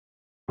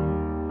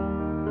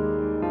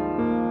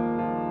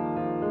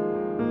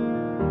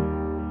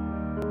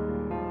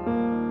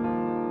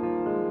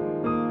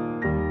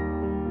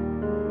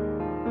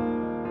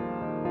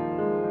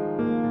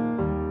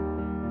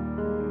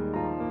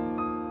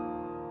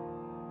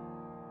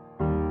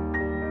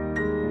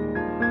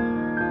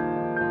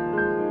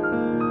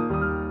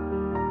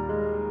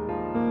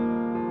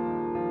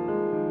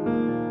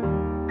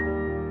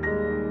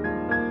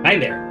Hi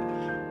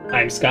there,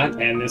 I'm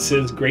Scott, and this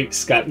is Great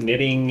Scott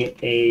Knitting,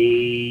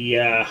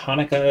 a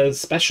Hanukkah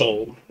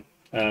special.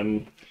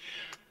 Um,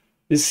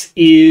 this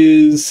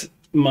is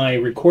my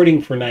recording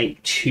for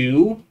night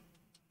 2,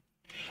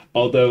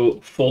 although,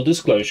 full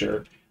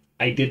disclosure,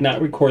 I did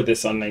not record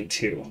this on night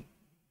 2.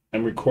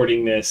 I'm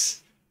recording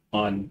this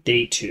on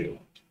day 2.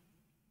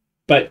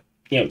 But,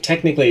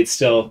 technically it's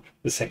still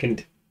the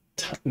second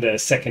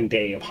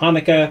day of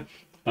Hanukkah.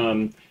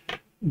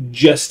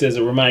 Just as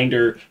a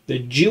reminder, the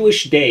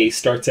Jewish day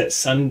starts at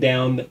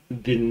sundown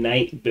the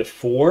night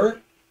before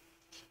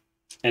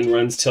and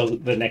runs till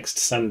the next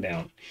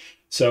sundown.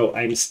 So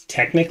I'm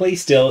technically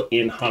still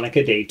in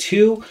Hanukkah day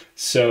 2,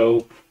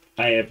 so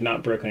I have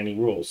not broken any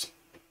rules,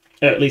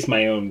 at least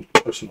my own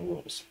personal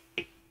rules.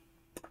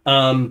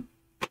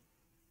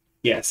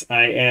 Yes,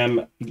 I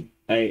am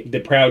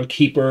the proud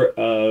keeper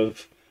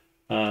of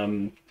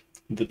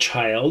the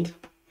child.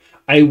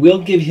 I will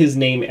give his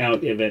name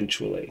out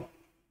eventually.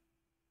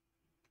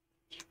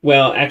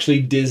 Well,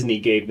 actually, Disney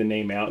gave the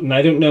name out, and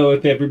I don't know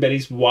if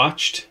everybody's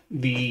watched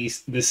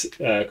this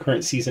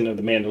current season of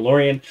The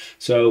Mandalorian.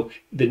 So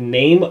the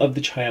name of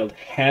the child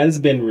has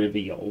been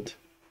revealed,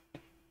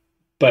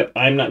 but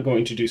I'm not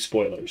going to do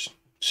spoilers.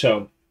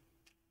 So,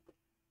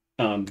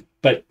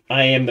 but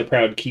I am the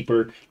proud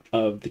keeper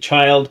of the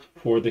child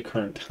for the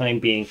current time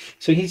being.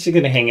 So he's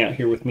going to hang out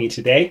here with me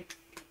today.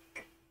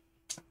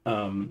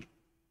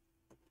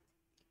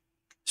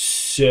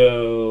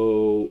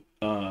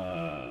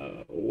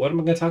 What am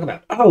I going to talk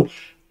about?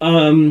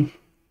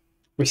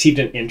 Received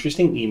an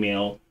interesting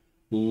email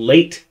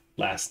late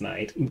last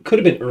night. It could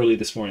have been early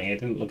this morning. I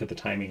didn't look at the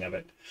timing of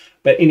it.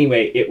 But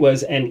anyway, it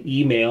was an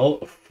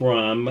email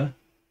from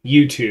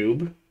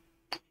YouTube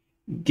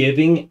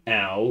giving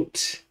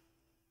out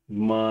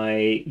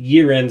my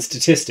year-end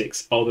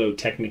statistics. Although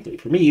technically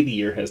for me, the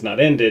year has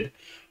not ended.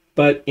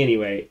 But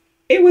anyway,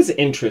 it was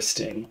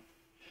interesting.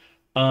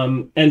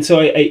 And so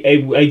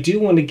I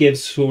do want to give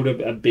sort of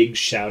a big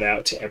shout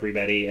out to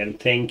everybody and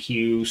thank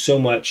you so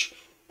much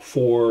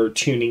for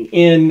tuning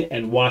in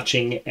and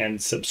watching and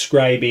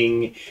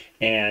subscribing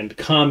and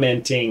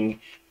commenting,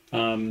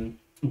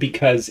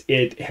 because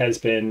it has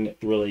been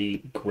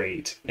really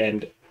great.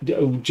 And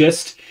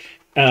just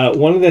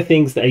one of the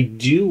things that I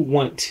do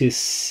want to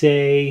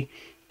say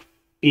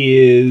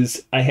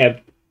is I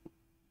have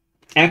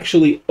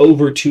actually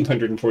over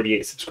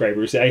 248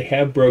 subscribers. I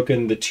have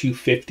broken the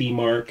 250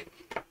 mark.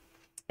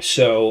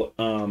 So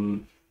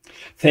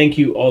thank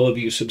you, all of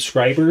you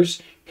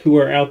subscribers who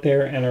are out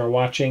there and are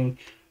watching.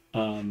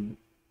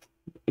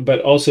 But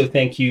also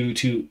thank you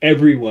to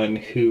everyone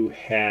who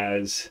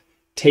has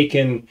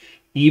taken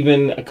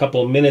even a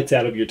couple minutes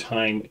out of your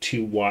time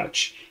to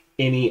watch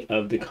any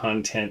of the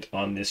content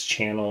on this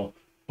channel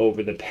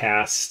over the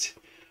past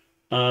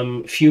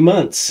few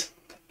months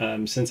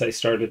since I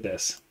started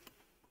this.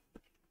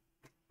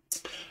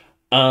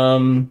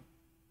 So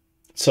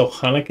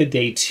Hanukkah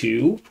day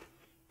 2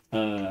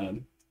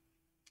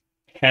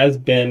 has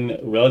been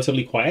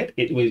relatively quiet.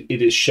 It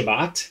is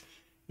Shabbat.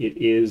 It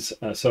is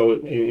so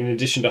in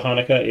addition to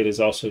Hanukkah, it is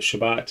also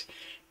Shabbat,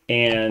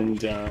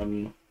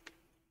 and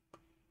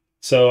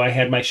so I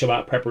had my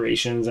Shabbat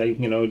preparations. I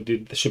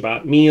did the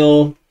Shabbat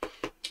meal,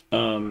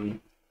 and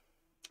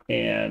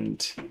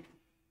it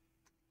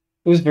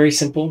was very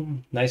simple,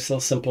 nice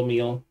little simple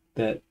meal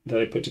that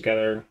I put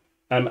together.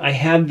 I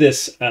have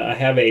this. I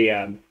have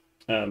a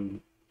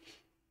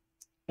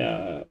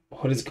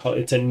what is it called?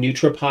 It's a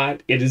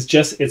NutriPot. It is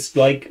just, it's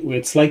like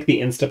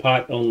the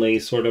Instapot, only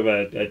sort of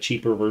a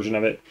cheaper version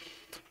of it.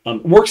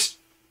 Works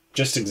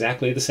just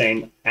exactly the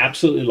same.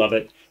 Absolutely love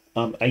it.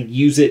 I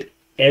use it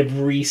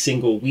every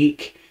single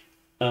week.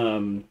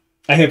 I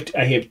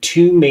have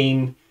 2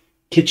 main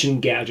kitchen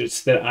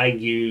gadgets that I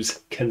use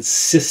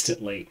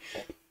consistently.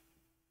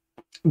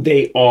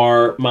 They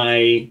are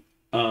my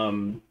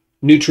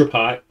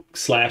NutriPot /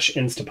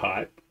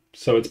 Instapot.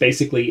 So it's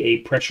basically a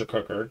pressure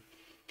cooker.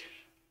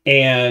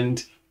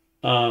 And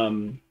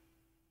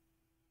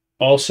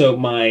also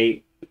my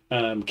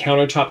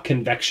countertop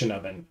convection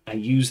oven. I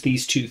use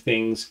these 2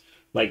 things.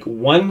 Like,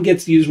 one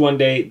gets used one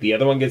day, the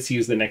other one gets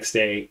used the next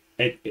day.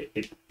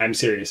 I'm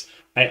serious.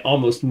 I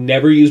almost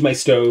never use my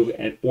stove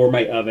or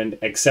my oven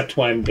except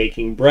when I'm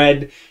baking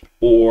bread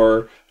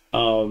or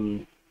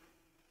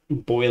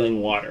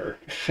boiling water.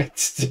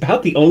 It's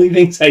about the only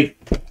things I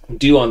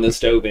do on the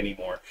stove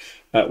anymore,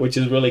 which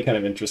is really kind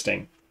of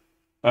interesting.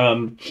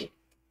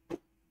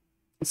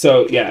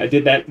 So yeah, I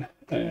did that,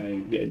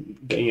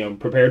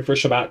 prepared for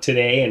Shabbat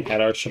today and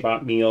had our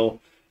Shabbat meal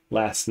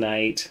last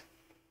night.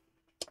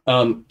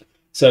 So,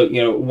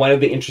 one of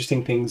the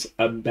interesting things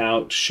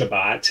about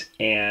Shabbat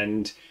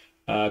and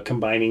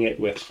combining it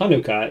with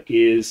Hanukkah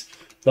is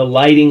the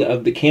lighting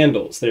of the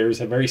candles. There's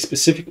a very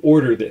specific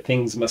order that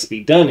things must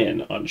be done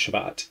in on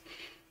Shabbat.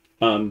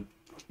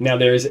 Now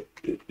there's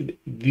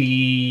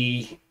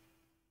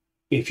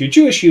if you're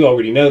Jewish, you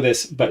already know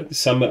this, but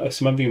some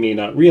of you may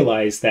not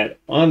realize that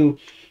on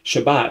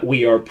Shabbat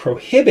we are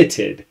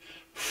prohibited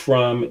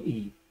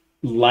from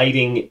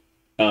lighting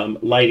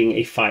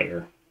a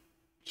fire.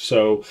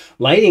 So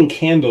lighting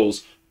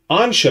candles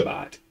on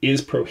Shabbat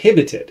is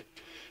prohibited.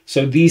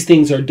 So these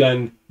things are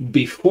done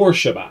before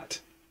Shabbat.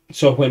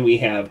 So when we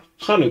have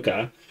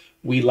Hanukkah,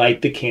 we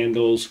light the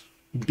candles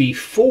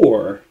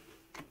before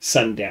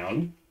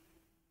sundown.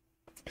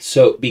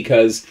 So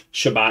because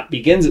Shabbat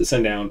begins at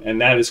sundown,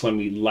 and that is when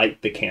we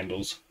light the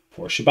candles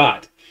for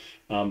Shabbat.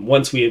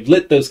 Once we have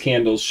lit those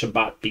candles,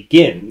 Shabbat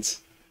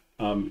begins,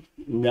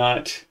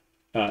 not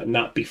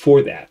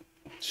before that.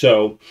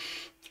 So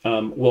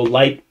we'll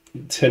light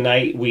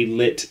tonight. We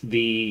lit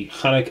the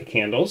Hanukkah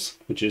candles,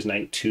 which is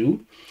night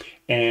 2,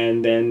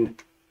 and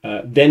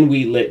then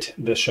we lit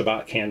the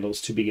Shabbat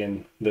candles to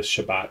begin the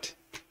Shabbat,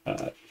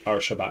 our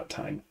Shabbat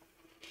time.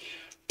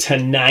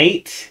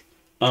 Tonight,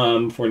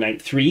 for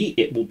night 3,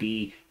 it will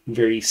be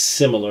very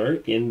similar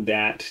in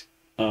that,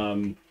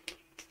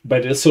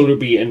 but it'll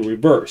be in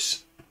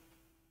reverse.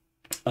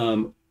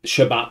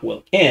 Shabbat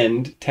will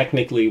end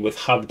technically with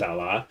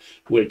Havdalah,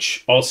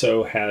 which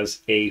also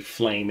has a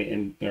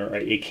flame or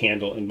a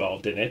candle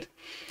involved in it.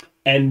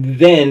 And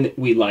then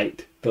we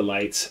light the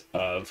lights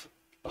of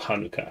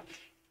Hanukkah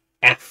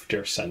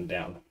after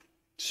sundown.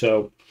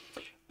 So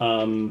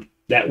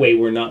that way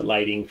we're not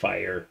lighting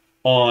fire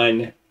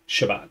on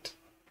Shabbat.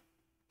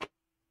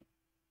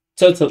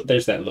 So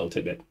there's that little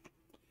tidbit.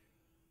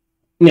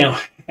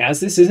 Now, as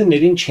this is a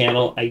knitting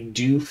channel, I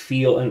do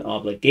feel an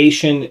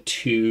obligation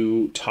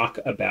to talk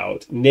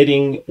about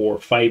knitting or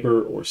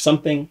fiber or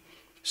something.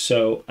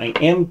 So I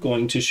am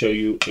going to show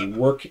you a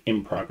work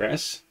in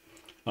progress.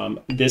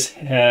 This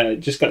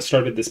just got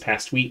started this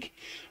past week.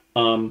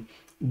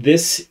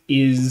 This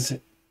is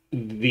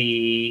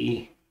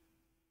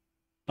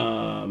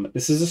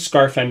this is a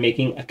scarf I'm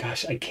making.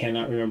 Gosh, I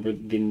cannot remember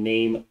the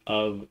name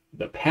of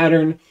the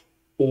pattern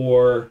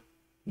or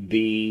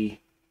the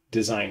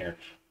designer.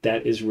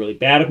 That is really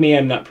bad of me.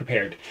 I'm not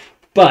prepared.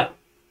 But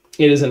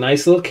it is a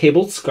nice little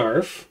cabled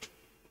scarf.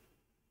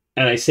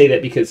 And I say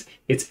that because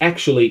it's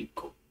actually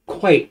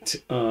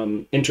quite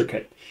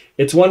intricate.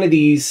 It's one of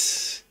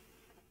these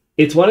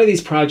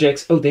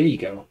projects. Oh, there you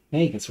go. Now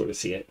you can sort of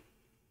see it.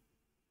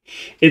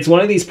 It's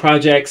one of these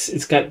projects.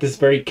 It's got this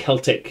very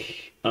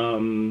Celtic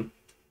braid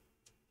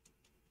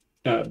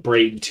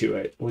to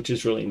it, which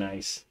is really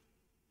nice.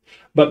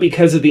 But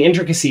because of the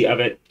intricacy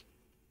of it,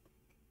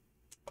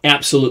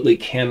 absolutely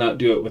cannot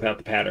do it without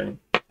the pattern.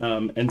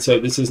 And so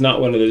this is not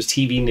one of those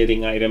TV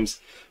knitting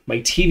items. My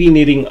TV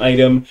knitting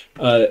item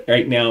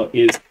right now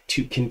is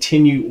to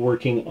continue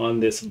working on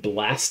this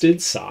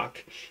blasted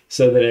sock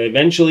so that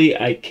eventually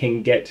I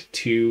can get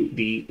to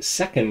the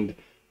second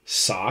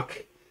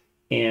sock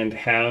and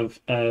have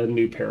a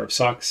new pair of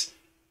socks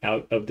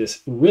out of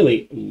this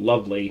really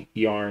lovely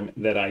yarn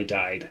that I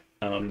dyed.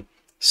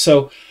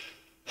 So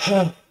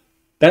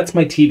that's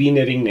my TV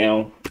knitting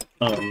now.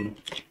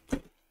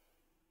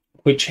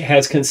 Which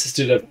has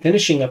consisted of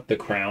finishing up the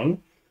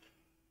crown.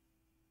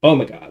 Oh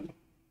my God.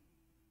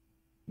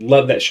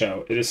 Love that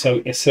show. It's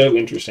so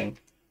interesting.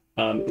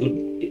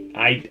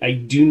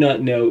 I do not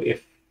know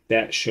if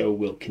that show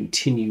will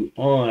continue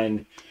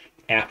on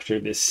after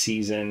this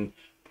season,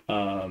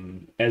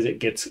 as it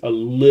gets a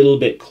little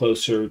bit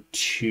closer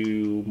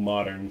to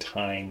modern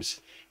times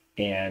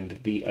and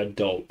the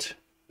adult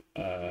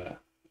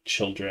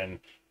children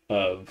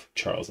of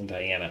Charles and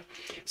Diana.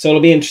 So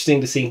it'll be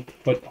interesting to see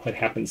what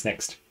happens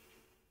next.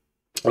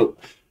 Oh,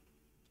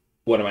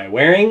 what am I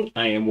wearing?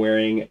 I am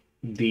wearing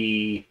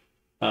the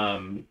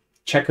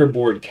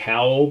checkerboard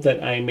cowl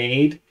that I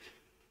made.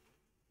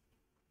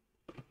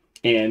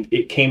 And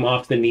it came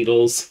off the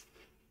needles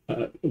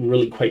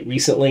really quite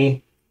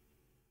recently.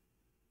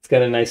 It's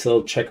got a nice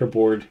little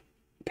checkerboard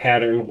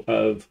pattern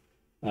of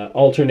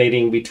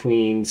alternating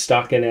between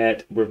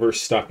stockinette,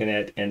 reverse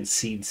stockinette, and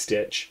seed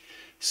stitch.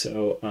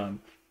 So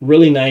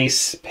really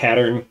nice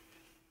pattern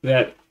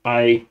that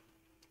I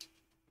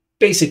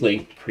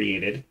basically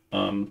created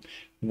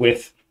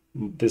with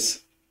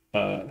this,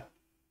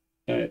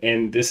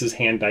 and this is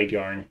hand-dyed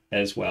yarn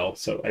as well.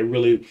 So I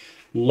really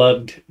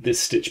loved this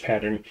stitch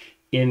pattern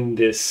in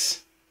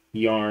this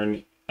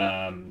yarn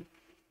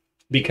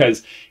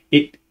because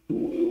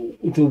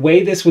the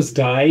way this was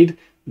dyed,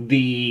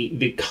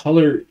 the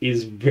color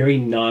is very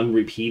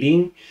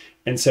non-repeating,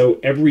 and so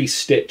every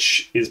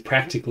stitch is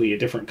practically a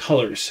different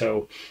color.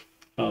 So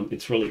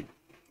it's really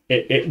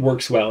it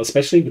works well,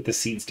 especially with the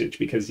seed stitch,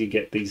 because you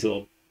get these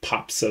little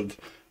pops of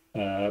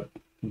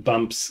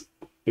bumps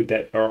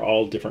that are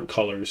all different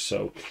colors.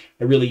 So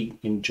I really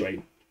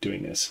enjoy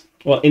doing this.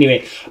 Well,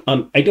 anyway,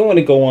 I don't want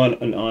to go on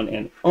and on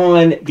and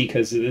on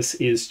because this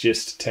is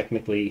just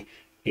technically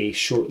a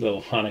short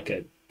little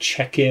Hanukkah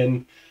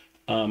check-in.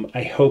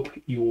 I hope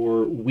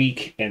your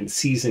week and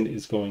season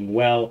is going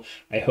well.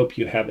 I hope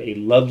you have a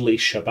lovely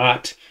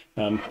Shabbat,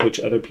 which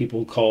other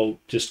people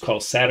just call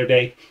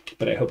Saturday,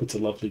 but I hope it's a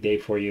lovely day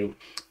for you.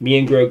 Me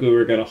and Grogu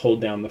are going to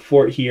hold down the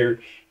fort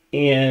here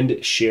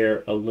and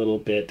share a little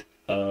bit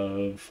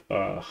of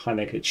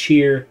Hanukkah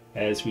cheer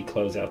as we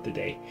close out the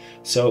day.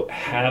 So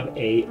have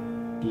a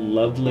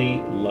lovely,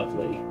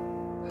 lovely